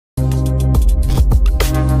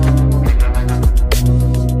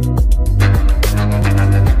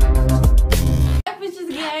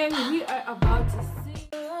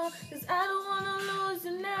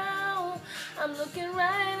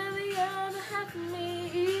right on the other half of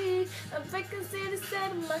me. A vacancy to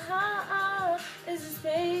set in my heart is a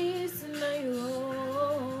space to know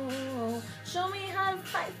you. Show me how to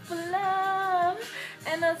fight for love,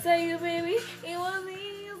 and I'll tell you, baby, it was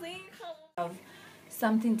easy.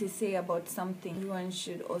 Something to say about something, everyone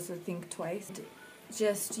should also think twice.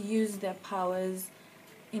 Just use their powers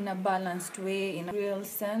in a balanced way. In a real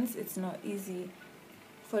sense, it's not easy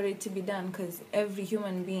for it to be done because every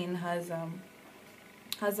human being has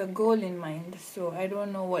a goal in mind. So I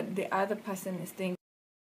don't know what the other person is thinking.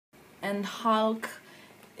 And Hulk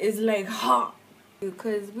is like, ha,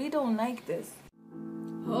 because we don't like this.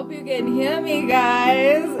 Hope you can hear me,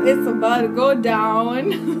 guys. It's about to go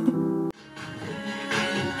down.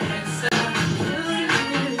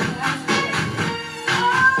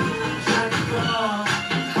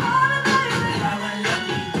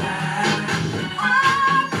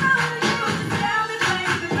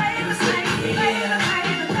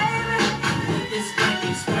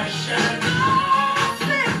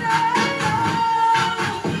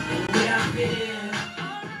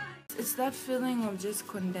 That feeling of just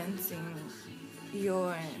condensing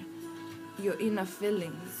your inner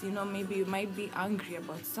feelings. You know, maybe you might be angry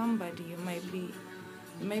about somebody, you might be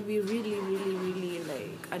really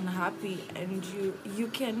like unhappy, and you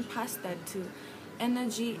can pass that too.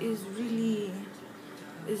 Energy is really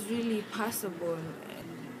passable.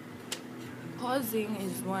 Pausing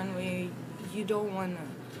is one way. You don't want to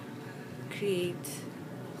create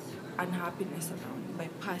unhappiness around by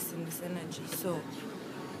passing this energy. So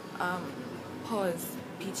pause,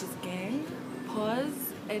 Peaches gang.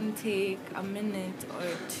 Pause and take a minute or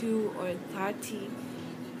 2 or 30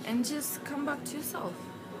 and just come back to yourself.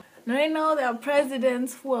 Right now there are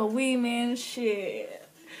presidents who are women, shit.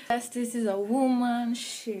 Justice is a woman,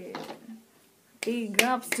 shit. Big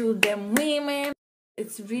ups to them women.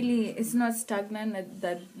 It's not stagnant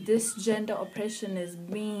that this gender oppression is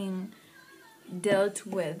being dealt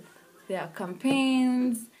with. There are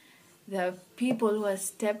campaigns. There are people who are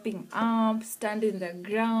stepping up, standing their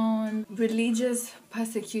ground. Religious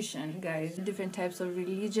persecution, guys. Different types of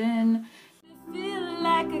religion. I feel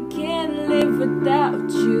like I can't live without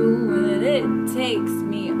you, and it takes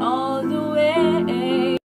me all the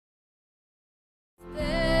way.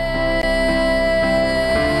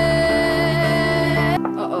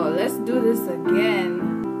 Uh-oh, let's do this again.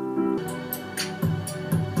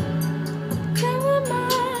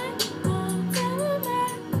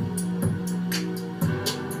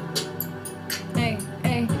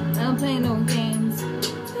 Play no games.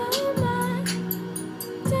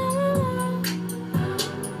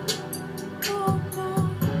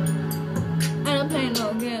 I don't play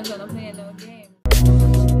no games. I don't play no games.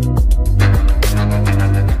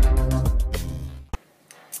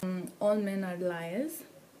 All men are liars,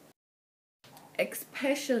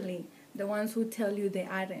 especially the ones who tell you they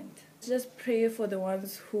aren't. Just pray for the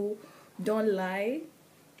ones who don't lie.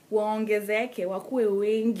 Waongezeke, wakuwe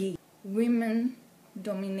wengi. Women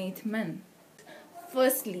dominate men.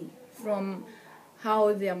 Firstly, from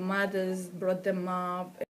how their mothers brought them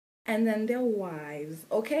up, and then their wives,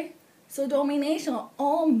 okay? So domination,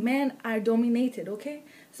 all men are dominated, okay?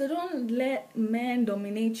 So don't let men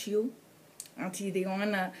dominate you until they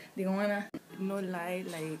wanna no lie,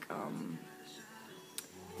 like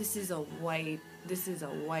this is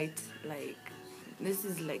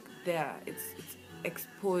like there, it's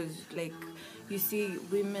exposed. Like you see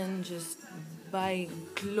women just buying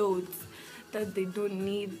clothes that they don't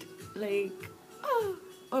need, like, oh,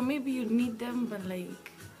 or maybe you need them, but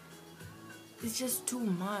like it's just too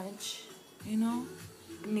much, you know.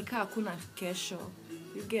 Nika hakuna kesho,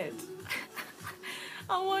 you get.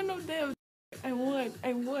 I'm one of them. I want.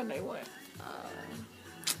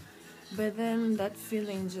 But then that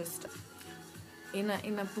feeling just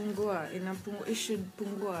inapungua, it should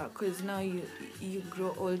pungua, because now you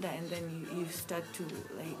grow older, and then you start to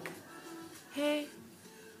like, hey,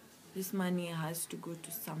 this money has to go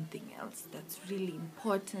to something else that's really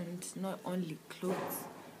important, not only clothes.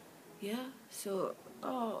 Yeah, so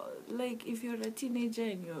like if you're a teenager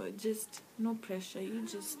and you're just no pressure, you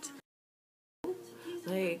just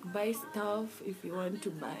like buy stuff if you want to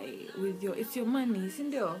buy with it's your money,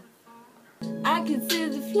 isn't it? I can see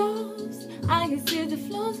the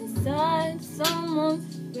flaws inside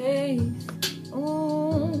someone's face.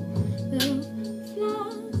 Oh, the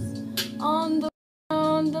flaws on the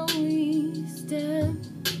ground that we step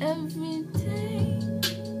every day.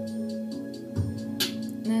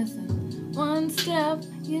 Listen, one step,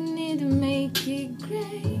 you need to make it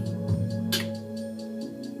great.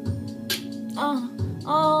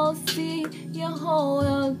 I'll see your whole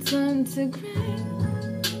world turn to gray.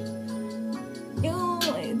 You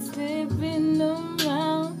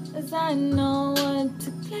I know what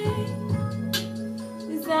to play.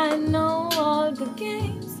 'Cause I know all the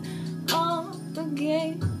games. All the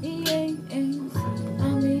games. I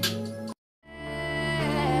mean,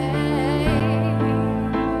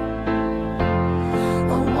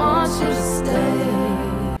 I want you to stay.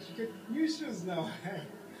 You get new shoes now.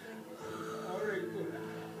 Alright, good.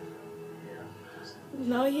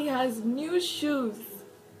 Now he has new shoes.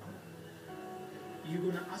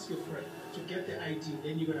 You're gonna ask your friend to get the ID,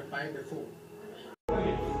 then you're gonna buy the phone.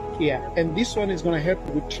 Yeah, and this one is gonna help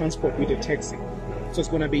with transport with the taxi. So it's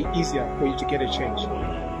gonna be easier for you to get a change.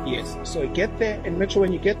 Yes. So get there and make sure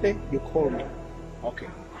when you get there, you call me. Okay.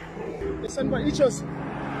 Listen, but it shows.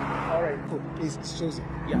 Alright, cool. It shows it.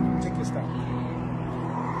 Yeah, take your time.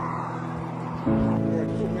 Alright,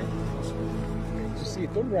 cool, man. You see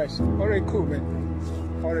it, don't rush. Alright, cool, man.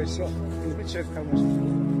 Alright, sure. Let me check how much.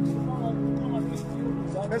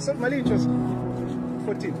 That's not my interest.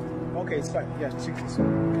 14. Okay, it's fine. Yeah, check it. So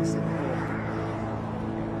you can see it.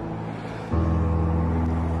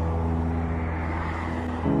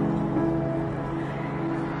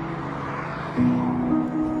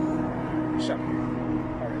 Sure.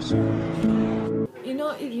 Alright, sure. You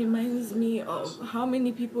know, it reminds me of how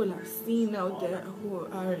many people I've seen out there who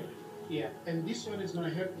are Yeah, and this one is going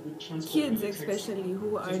to help with transport. kids, especially,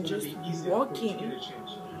 who are just walking.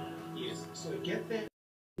 Yes, so get there.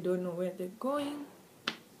 They don't know where they're going.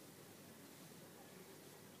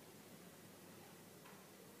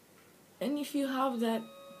 And if you have that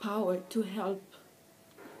power to help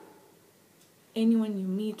anyone you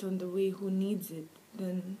meet on the way who needs it,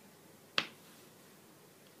 then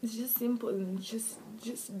it's just simple and just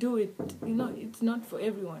do it. You know, it's not for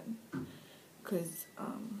everyone, because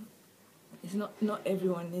it's not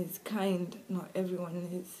everyone is kind. Not everyone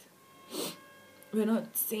is. We're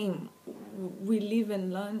not the same. We live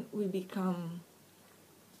and learn. We become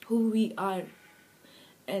who we are,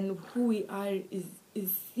 and who we are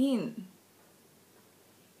is seen.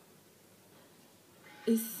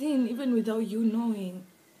 Is seen even without you knowing,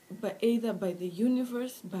 but either by the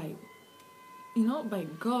universe, by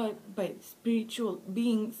God, by spiritual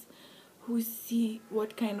beings who see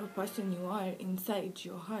what kind of person you are inside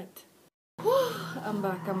your heart. I'm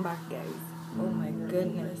back, guys. Oh my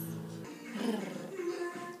goodness.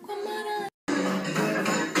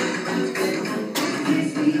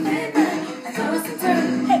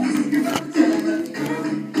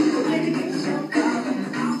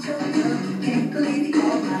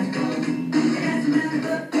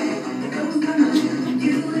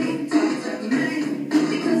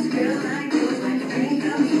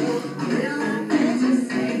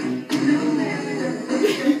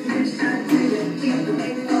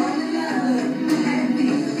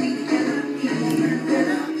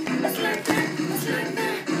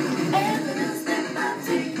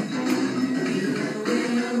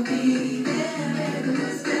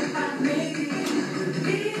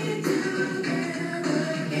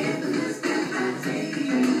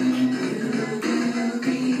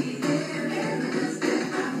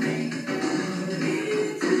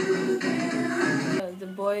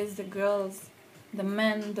 Boys, the girls, the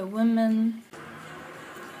men, the women,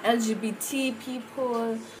 LGBT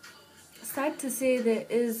people start to say there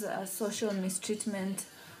is a social mistreatment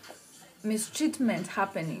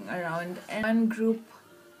happening around, and one group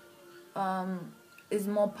is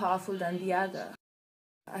more powerful than the other.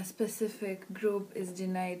 A specific group is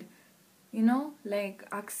denied, like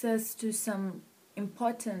access to some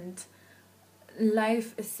important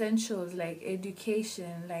life essentials like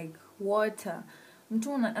education, like water.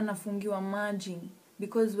 Mtu anafungiwa maji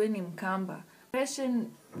because when ni Mkamba.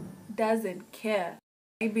 Depression doesn't care.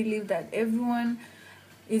 I believe that everyone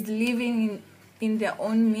is living in their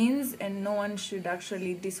own means, and no one should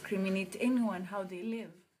actually discriminate anyone how they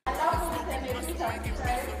live.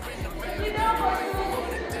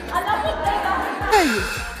 Hey,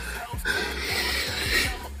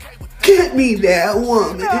 get me that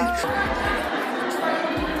woman.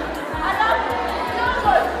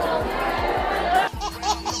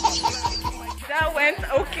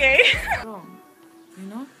 Okay.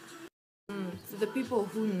 So the people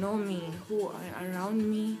who know me, who are around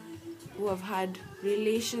me, who have had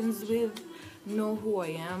relations with, know who I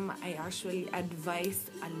am. I actually advise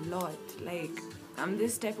a lot. Like, I'm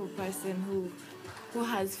this type of person who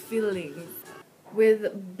has feelings,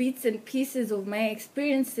 with bits and pieces of my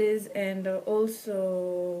experiences, and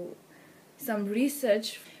also some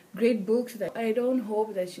research. Great books that I don't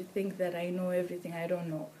hope that you think that I know everything. I don't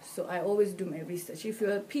know. So I always do my research. If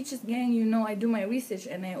you're a Peaches gang, you know I do my research,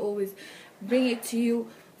 and I always bring it to you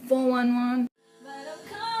 411. But I'm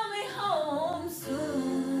coming home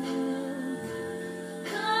soon.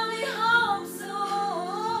 Coming home.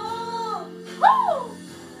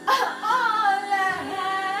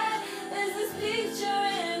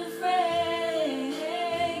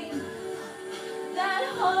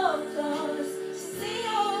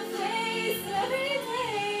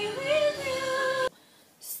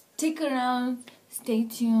 stick around, stay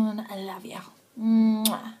tuned. I love you.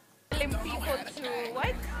 Mwah. Telling people to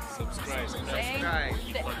what? Subscribe.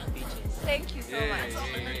 Thank you so much.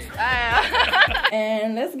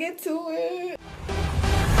 And let's get to it.